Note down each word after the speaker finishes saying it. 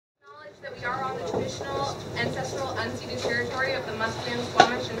that we are on the traditional, ancestral, unceded territory of the Musqueam,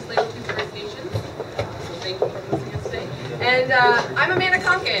 Squamish, and Tsleil-Waututh First Nations. So thank you for listening us today. And I'm Amanda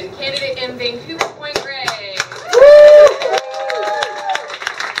Conkin, candidate in Vancouver Point Grey.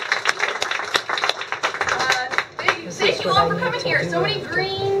 Thank you all for coming here. So many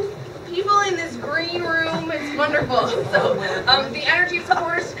green people in this green room. It's wonderful. So the energy of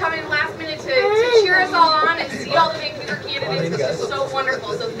supporters to come in last minute to cheer us all on and see all the Vancouver candidates is just so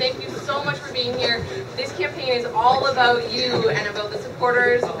wonderful. So thank you so much for being here. This campaign is all about you and about the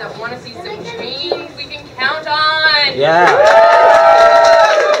supporters that want to see some change we can count on. Yeah.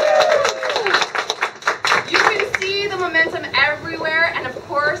 You can see the momentum everywhere, and of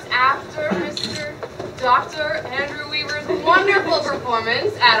course, after Mr. Dr. Andrew Weaver's wonderful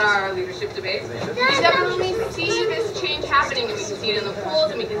performance at our leadership debate, we definitely see this change happening, and we can see it in the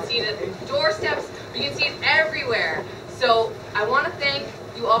polls, and we can see it at the doorsteps, we can see it everywhere. So I want to thank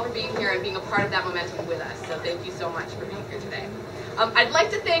you all for being here and being a part of that momentum with us. So thank you so much for being here today. I'd like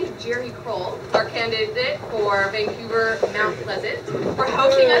to thank Jerry Kroll, our candidate for Vancouver Mount Pleasant, for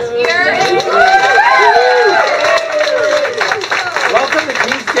hosting us here. Welcome to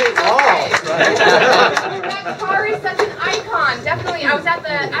Kingsgate Hall. That car is such an icon. Definitely, I was at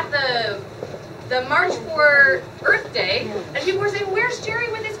the March for Earth Day, and people were saying, "Where's Jerry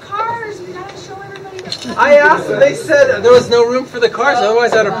with his cars? We gotta show everybody the cars." I asked, and they said there was no room for the cars.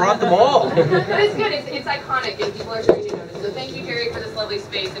 Otherwise, I'd have brought them all. But it's good. It's iconic, and people are starting to notice. So thank you, Jerry, for this lovely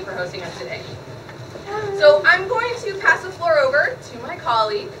space and for hosting us today. So I'm going to pass the floor over to my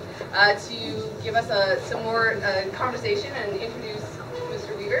colleague to give us some more conversation and introduce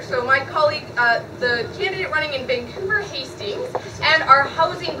Mr. Weaver. So my colleague, the candidate running in Vancouver Hastings, and our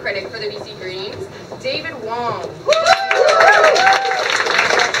housing critic for the BC Greens, David Wong.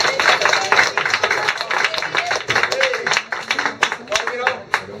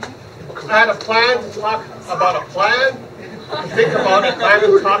 I had a plan to talk about a plan, think about it,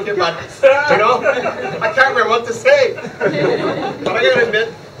 I'm talking about it, you know? I can't remember what to say. But I gotta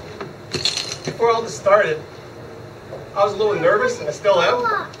admit, before all this started, I was a little nervous, and I still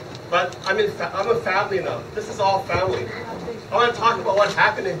am, but I'm a family now. This is all family. I want to talk about what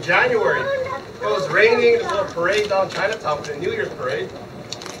happened in January. It was raining, there was a little parade down Chinatown for the New Year's parade,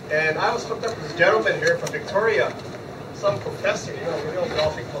 and I was hooked up with this gentleman here from Victoria, some professor, you know, we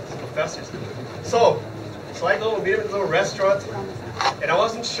all think about these professors. So I go and meet him at a little restaurant, and I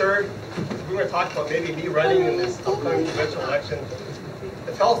wasn't sure if we were talking about maybe me running in this upcoming provincial election.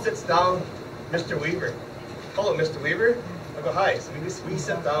 The fellow sits down, Mr. Weaver. Hello, Mr. Weaver. I go, hi. So we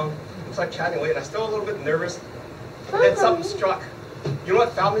sit down, we start chatting away, and I'm still a little bit nervous. And then something struck. You know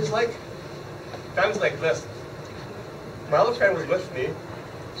what family's like? Family's like this. My other friend was with me.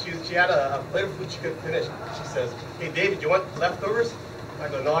 She had a plate of food she couldn't finish. She says, hey, David, do you want leftovers? I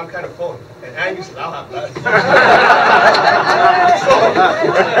go, no, I'm kind of full. And Andrew said, I'll have that. so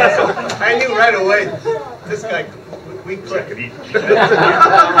I knew right away, this guy, we click.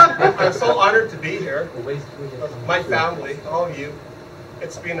 I'm so honored to be here. My family, all of you.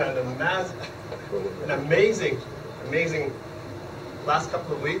 It's been an amazing last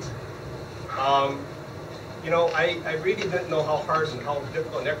couple of weeks. You know, I really didn't know how hard and how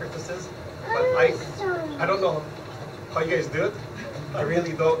difficult and effort this is, but I don't know how you guys do it. I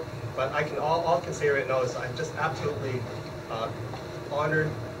really don't, but all I can say right now is I'm just absolutely honored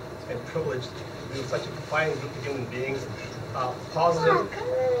and privileged to be with such a fine group of human beings, positive,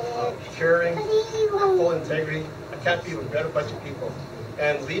 caring, full integrity. I can't be with a better bunch of people.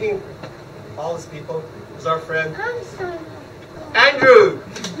 And leading all these people is our friend Andrew.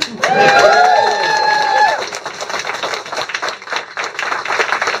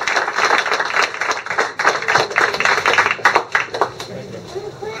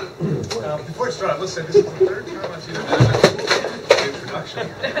 Before I start, listen, this is the third time I've seen an introduction,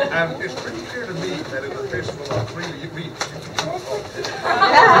 and it's pretty clear to me that in the face of all three, you beat.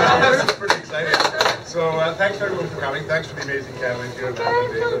 That's pretty exciting. So thanks everyone for coming. Thanks for the amazing candidates here,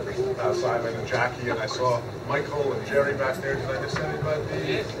 David, Simon, and Jackie, and I saw Michael and Jerry back there. Did I miss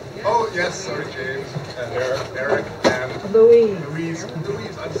anybody? Oh yes, sorry, James and Eric and Louise.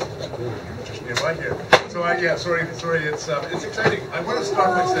 I'm just nearby here. So yeah, sorry. It's exciting. I want to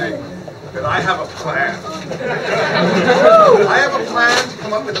start by saying that I have a plan. I have a plan to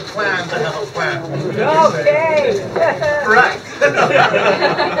come up with a plan to have a plan. Okay. Correct.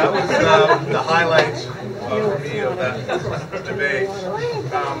 That was the highlight for me of that debate,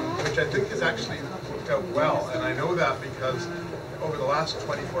 which I think has actually worked out well. And I know that because over the last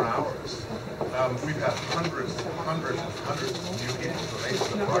 24 hours, we've had hundreds of new people donate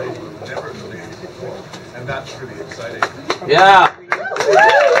to the party who have never donated before. And that's really exciting. Yeah.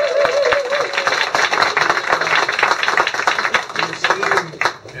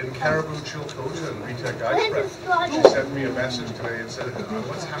 Chilcote and VTech Express. She sent me a message today and said,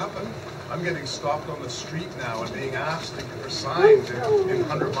 what's happened? I'm getting stopped on the street now and being asked to get her signed in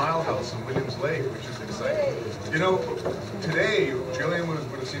 100 Mile House in Williams Lake, which is exciting. You know, today, Jillian would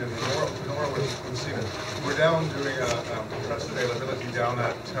have seen it, Nora would have seen it. We're down doing a press availability down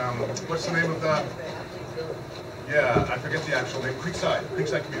at, what's the name of that? Yeah, I forget the actual name,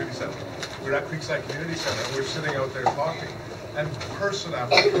 Creekside Community Center. We're at Creekside Community Center, and we're sitting out there talking. And person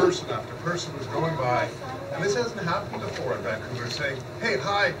after person after person was going by, and this hasn't happened before in Vancouver, saying, hey,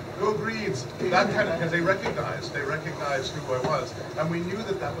 hi, go Greens, that kind of, because they recognized who I was. And we knew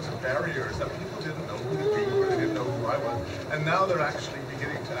that that was a barrier, is that people didn't know who to be, or they didn't know who I was. And now they're actually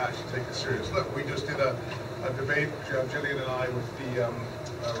beginning to actually take it serious. Look, we just did a debate, Jillian and I, with the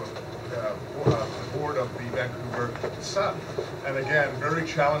board of the Vancouver Sun, and again, very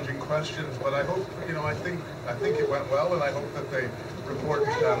challenging questions. But I hope, you know, I think it went well, and I hope that they report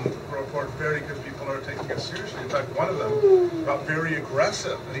very good people are taking it seriously. In fact, one of them got very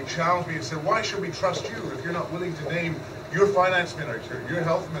aggressive, and he challenged me and said, "Why should we trust you if you're not willing to name your finance minister, your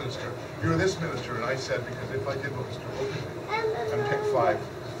health minister, your this minister?" And I said, because if I did what Mr. Hogan did and pick five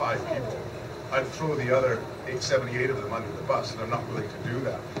people, I'd throw the other 78 of them under the bus, and I'm not willing to do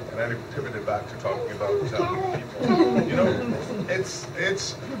that. And I pivoted back to talking about people. You know,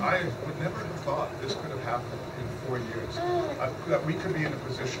 I would never have thought this could have happened in 4 years. That we could be in a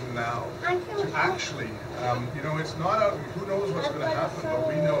position now to actually, you know, it's not out, who knows what's going to happen, but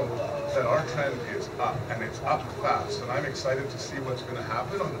we know that our trend is up, and it's up fast. And I'm excited to see what's going to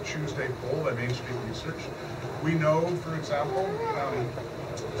happen on the Tuesday poll by Main Street Research. We know, for example,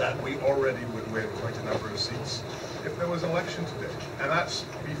 that we already would win quite a number of seats if there was election today. And that's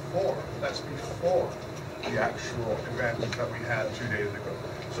before the actual event that we had 2 days ago.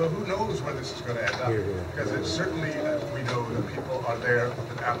 So who knows where this is going to end up? Because it's certainly, we know that people are there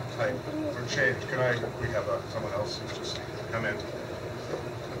with an appetite for change. We have someone else who's just come in.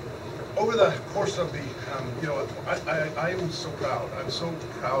 Over the course of the, you know, I am so proud. I'm so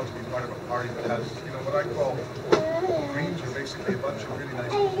proud to be part of a party that has, you know, what I call Greens are basically a bunch of really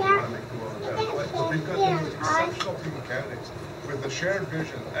nice people who want to make the world a better place. But we've got an exceptional team of candidates with a shared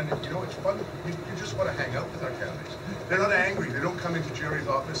vision, and you know, it's fun. You just want to hang out with our candidates. They're not angry. They don't come into Jerry's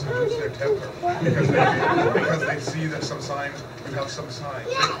office and lose their temper because they see that some signs, you have some signs.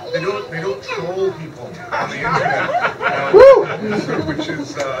 They don't troll people on the internet, which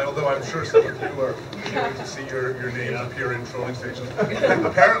is, although I'm sure some of you are going to see your names appear in trolling stations.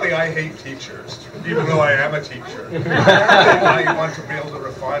 Apparently I hate teachers, even though I am a teacher. I want to build a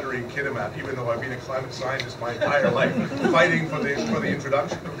refinery in Kitimat, even though I've been a climate scientist my entire life, fighting for the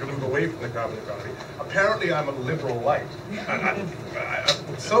introduction to move away from the carbon economy. Apparently I'm a liberal light.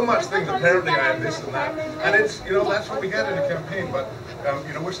 So much things, apparently I am this and that. And it's, you know, that's what we get in a campaign, but,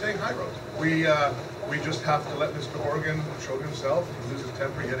 you know, we're staying high road. We just have to let Mr. Horgan show himself, lose his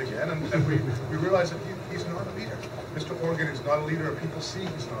temper yet again, and we realize that he's not a leader. Mr. Horgan is not a leader, and people see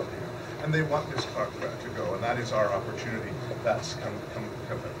he's not a leader. And they want this car to go, and that is our opportunity. That's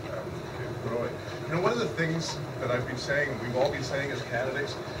growing. You know, one of the things that I've been saying, we've all been saying as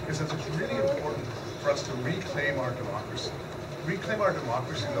candidates, is that it's really important for us to reclaim our democracy. Reclaim our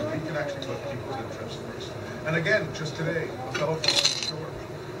democracy so that we can actually put people's interests first. And again, just today, a fellow from George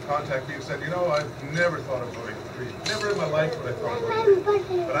contacted me and said, you know, I've never thought of voting for Green. Never in my life would I thought of voting for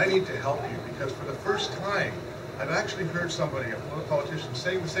Green. But I need to help you, because for the first time, I've actually heard somebody, a politician,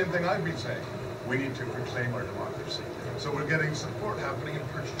 saying the same thing I've been saying. We need to reclaim our democracy. So we're getting support happening in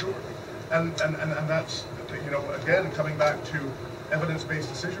Prince George. And that's, you know, again, coming back to evidence-based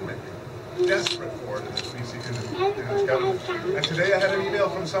decision-making. Desperate for it in this government. And today I had an email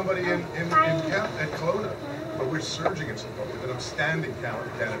from somebody in Kelowna, but we're surging in support with an outstanding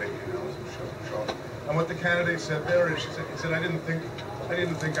candidate, you know, Shaw. And what the candidate said there is, he said, I didn't think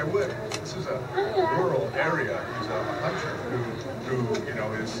I would. This is a rural area. He's a hunter who you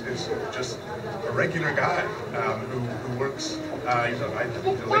know, is just a regular guy who works. He's a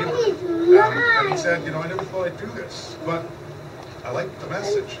laborer. And he said, you know, I never thought I'd do this, but I like the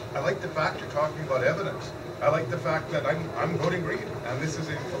message. I like the fact you're talking about evidence. I like the fact that I'm voting Green, and this is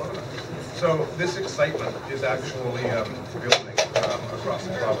in Kelowna. So this excitement is actually building across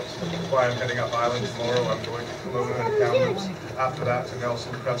the province. That's why I'm heading up Island tomorrow. I'm going to Kelowna and Kamloops. After that to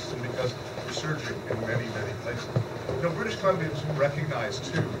Nelson Creston, because we're surging in many, many places. You know, British Columbians recognize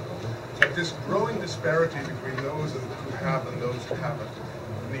too that this growing disparity between those who have and those who haven't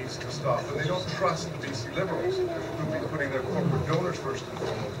needs to stop. And they don't trust the BC Liberals, who be putting their corporate donors first and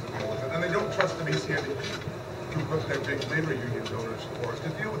foremost to deal with it. And they don't trust the BC NDP, who put their big labour union donors forward to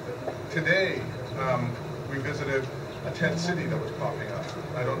deal with it. Today, we visited a tent city that was popping up.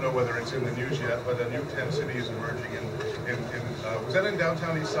 I don't know whether it's in the news yet, but a new tent city is emerging was that in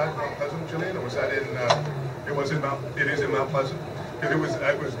downtown East Side, Mount Pleasant, Gillian, or was that in, it is in Mount Pleasant? Because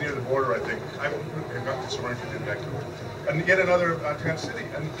it was near the border, I think. I got disoriented in Vancouver. And yet another tent city,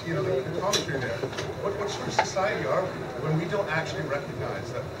 and you know, the commentary there. What sort of society are we when we don't actually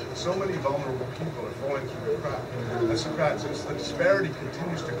recognize that so many vulnerable people are falling through the cracks? Since the disparity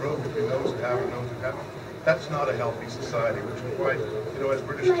continues to grow between those who have and those who haven't, that's not a healthy society, which is why, you know, as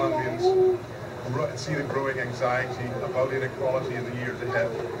British Columbians see the growing anxiety about inequality in the years ahead,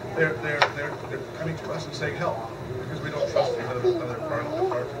 they're coming to us and saying help, because we don't trust these other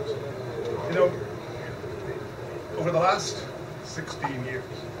parties. You know, over the last 16 years,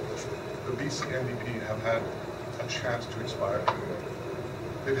 the BC NDP have had a chance to inspire people.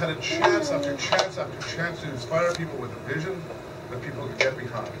 They've had a chance after chance after chance to inspire people with a vision that people can get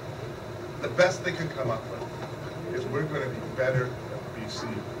behind. The best they can come up with is we're going to be better than BC.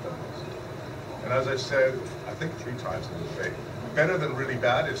 And as I said, I think 3 times in the debate, better than really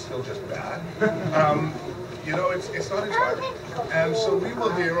bad is still just bad. You know, it's not inspiring. And so we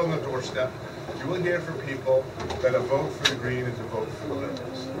will hear on the doorstep, you will hear from people that a vote for the Green is a vote for the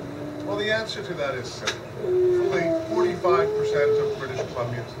Liberals. Well, the answer to that is simple. Fully 45% of British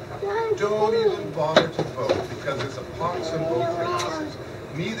Columbians don't even bother to vote because it's a partisan vote for houses.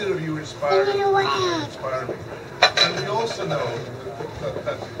 Neither of you inspire me. And we also know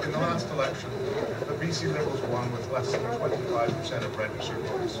that in the last election, the BC Liberals won with less than 25% of registered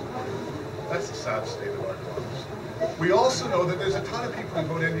voters. That's the sad state of our democracy. We also know that there's a ton of people who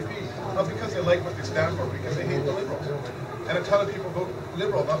vote NDP, not because they like what they stand for, because they hate the Liberals. And a ton of people vote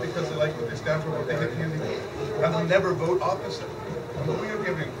Liberal, not because they like what they stand for, but they hate the NDP. And they'll never vote opposite. But we are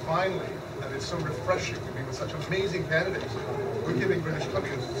giving, finally, and it's so refreshing to be with such amazing candidates, we're giving British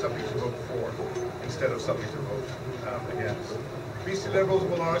Columbians something to vote for instead of something to vote against. BC Liberals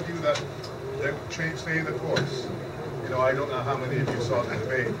will argue that they're staying the course. You know, I don't know how many of you saw the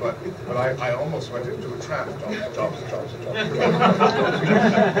debate, but I almost went into a trap. Jobs.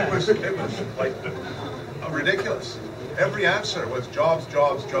 It was like ridiculous. Every answer was jobs,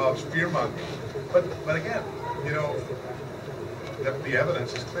 fear-mongering. But again, you know, the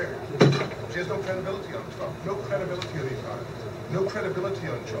evidence is clear. She has no credibility on Trump, no credibility on the economy, no credibility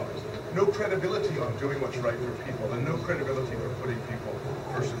on jobs, no credibility on doing what's right for people, and no credibility for putting people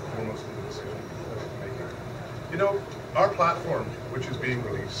first and foremost in the decision making. You know, our platform, which is being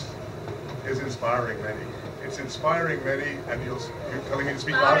released, is inspiring many. It's inspiring many, and you're telling me to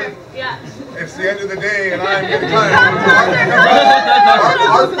speak louder? Yeah. It's the end of the day, and I'm getting tired.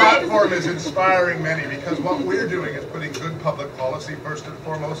 Our platform is inspiring many because what we're doing is putting good public policy first and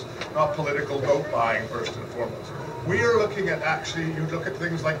foremost, not political vote buying first and foremost. We are looking at you look at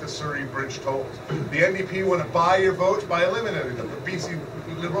things like the Surrey Bridge tolls. The NDP want to buy your votes by eliminating them. The BC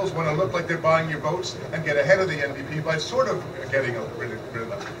Liberals want to look like they're buying your votes and get ahead of the NDP by sort of getting rid of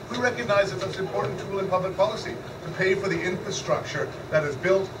them. We recognize that that's an important tool in public policy to pay for the infrastructure that is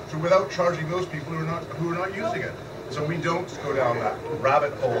built without charging those people who are not using it. So we don't go down that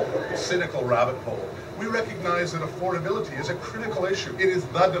rabbit hole, the cynical rabbit hole. We recognize that affordability is a critical issue. It is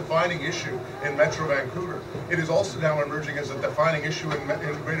the defining issue in Metro Vancouver. It is also now emerging as a defining issue in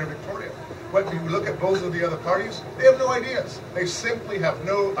Greater Victoria. When you look at both of the other parties, they have no ideas. They simply have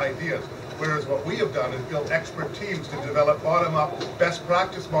no ideas. Whereas what we have done is build expert teams to develop bottom-up best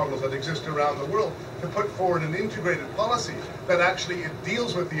practice models that exist around the world to put forward an integrated policy that actually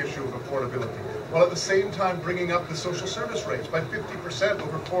deals with the issue of affordability, while at the same time bringing up the social service rates by 50%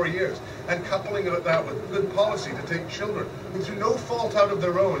 over 4 years, and coupling that with good policy to take children who through no fault out of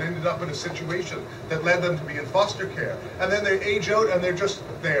their own ended up in a situation that led them to be in foster care, and then they age out and they're just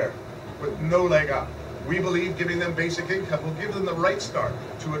there with no leg up. We believe giving them basic income will give them the right start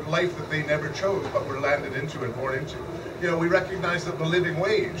to a life that they never chose but were landed into and born into. You know, we recognize that the living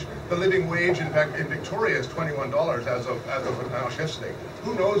wage in Victoria is $21 as of yesterday.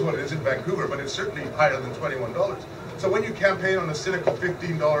 Who knows what it is in Vancouver, but it's certainly higher than $21. So when you campaign on a cynical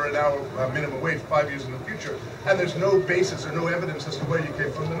 $15 an hour minimum wage 5 years in the future, and there's no basis or no evidence as to where you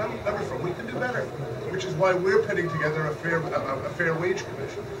came from the number from, we can do better. Which is why we're putting together a fair wage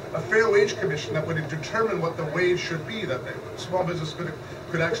commission. A fair wage commission that would determine what the wage should be that the small business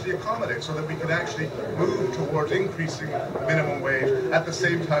could actually accommodate, so that we could actually move towards increasing minimum wage at the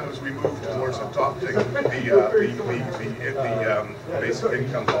same time as we move towards adopting the basic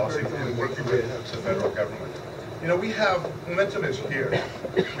income policy and working with the federal government. You know, we have, momentum is here.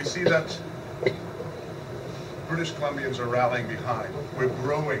 We see that British Columbians are rallying behind. We're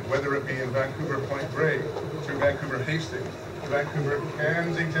growing, whether it be in Vancouver Point Grey, to Vancouver Hastings, to Vancouver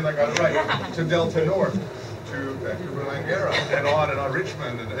Kensington, I got it right, to Delta North, to Vancouver Langara, and on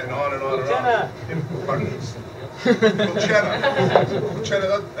Richmond, and on and on and on. Pardon?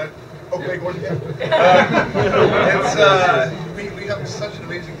 Lucena, okay, Gordon. We have such an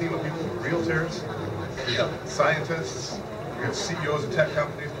amazing team of people, realtors, we have scientists, we have CEOs of tech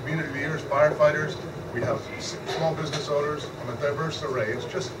companies, community leaders, firefighters, we have small business owners from a diverse array. It's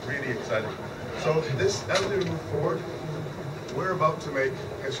just really exciting. So this, as we move forward, we're about to make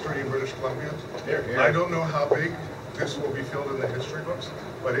history in British Columbia. I don't know how big this will be filled in the history books,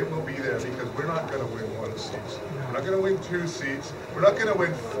 but it will be there because we're not going to win 1 seat. We're not going to win 2 seats. We're not going to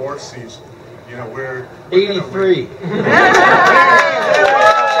win 4 seats. You know, we're 83.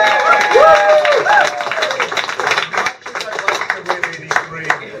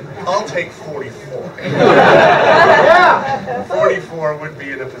 I'll take 44. 44 would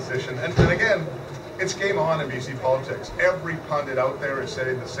be in a position. And again, it's game on in BC politics. Every pundit out there is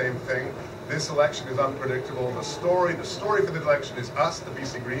saying the same thing. This election is unpredictable. The story for the election is us, the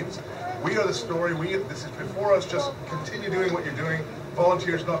BC Greens. We are the story. This is before us. Just continue doing what you're doing.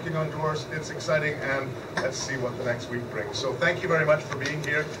 Volunteers knocking on doors. It's exciting, and let's see what the next week brings. So thank you very much for being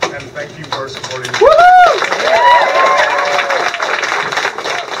here, and thank you for supporting me.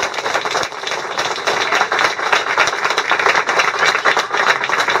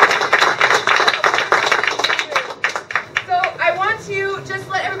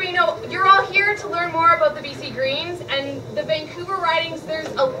 The Vancouver ridings, there's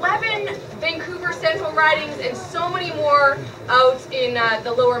 11 Vancouver Central ridings and so many more out in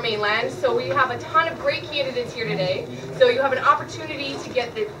the Lower Mainland. So we have a ton of great candidates here today. So you have an opportunity to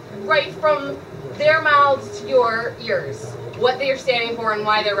get right from their mouths to your ears what they are standing for and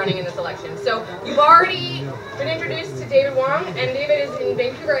why they're running in this election. So you've already been introduced to David Wong, and David is in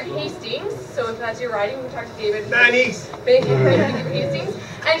Vancouver at Hastings. So if that's your riding, we can talk to David. Vancouver Hastings.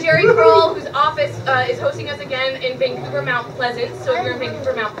 And Jerry Kroll, whose office is hosting us again in Vancouver Mount Pleasant. So if you're in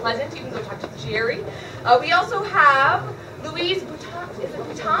Vancouver Mount Pleasant, you can go talk to Jerry. We also have Louise Boutin. Is it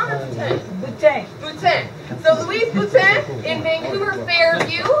Boutin or Boutin? Boutin. Boutin. So Louise Boutin in Vancouver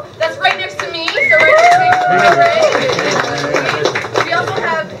Fairview. That's right next to me. So right next to me. We also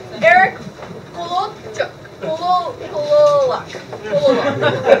have Eric Pololak.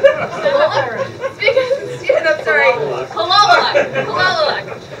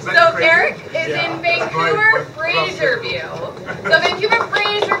 So Eric is in Vancouver Fraserview. So Vancouver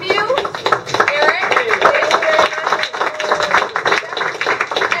Fraserview, Eric.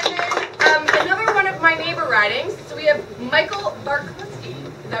 And then another one of my neighbor ridings. So we have Michael Barkowski.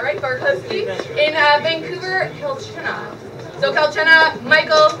 Is that right? Barkowski in Vancouver Kilchina. So Kilchina,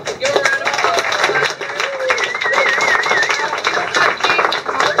 Michael, give him a round of applause.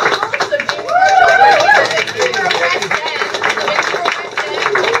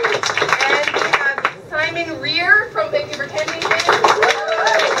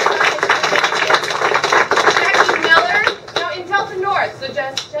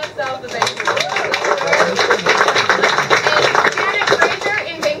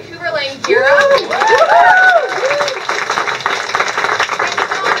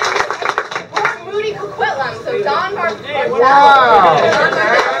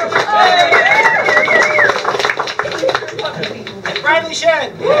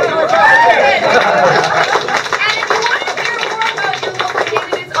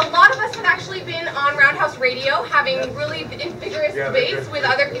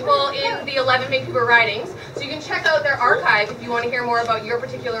 Vancouver ridings. So you can check out their archive if you want to hear more about your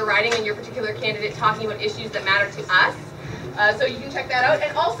particular riding and your particular candidate talking about issues that matter to us. So you can check that out.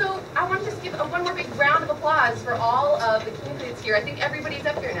 And also, I want to just give one more big round of applause for all of the candidates here. I think everybody's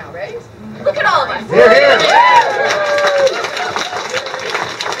up here now, right? Look at all of us. We're here.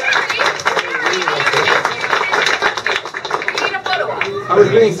 We need a photo op. I was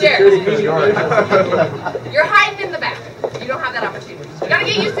being security because you're hiding in the back. You don't have that opportunity. You gotta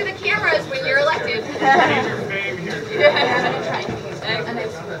get used to the cameras when you're elected.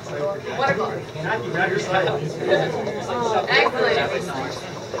 Wonderful. Excellent.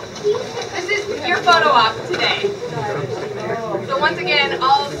 This is your photo op today. So once again,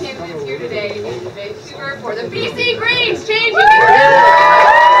 all of the candidates here today in Vancouver for the BC Greens changing the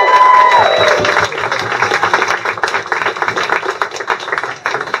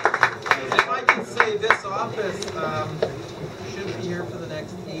If I can say, this office should be here for the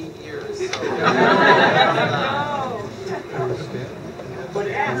next 8 years. So. But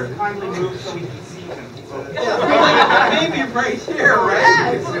ask kindly move so we can see them. Yeah, maybe right here,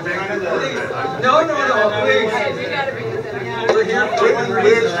 right? No, please. We gotta bring this in. We're here for one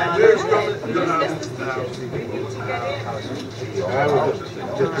reason.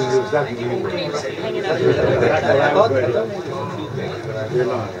 Just to use that. You're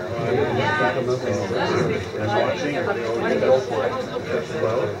not.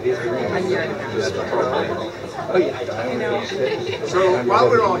 So while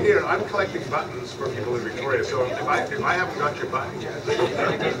we're all here, I'm collecting buttons for people in Victoria. So if I haven't got your button yet,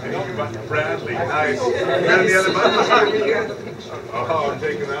 Bradley, nice. You got any other buttons? Oh, I'm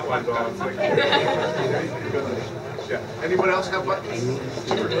taking that one, Don. Yeah. Anyone else have buttons?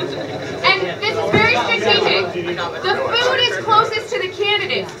 And this is very strategic. The food is closest to the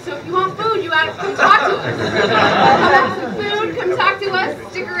candidates. So if you want food, you gotta come talk to us. Come have some food, come talk to us,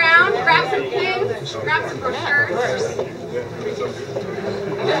 stick around, grab some pins, grab some brochures.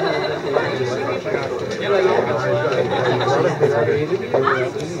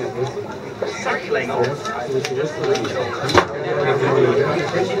 Circling.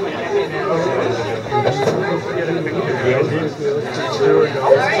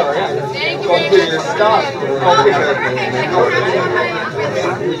 Thank you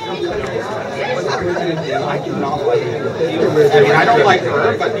very I don't like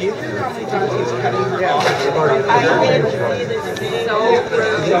her, but do you hear how many times he's cutting her off? So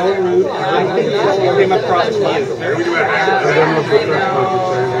rude. I came across to you. Very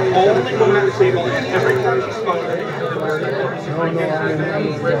only woman at the table, and every time she spoke,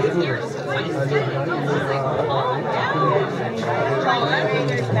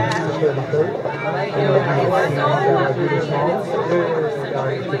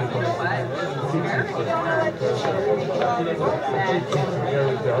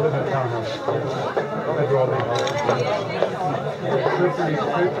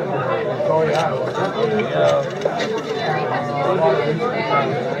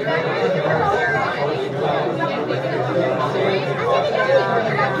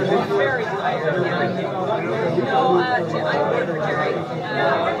 very tired hearing you. No, I work for Jerry.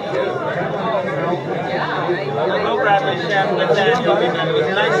 Hello, Bradley, Chef, with that. It was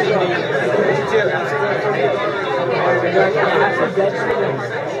nice to meet you. You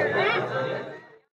too.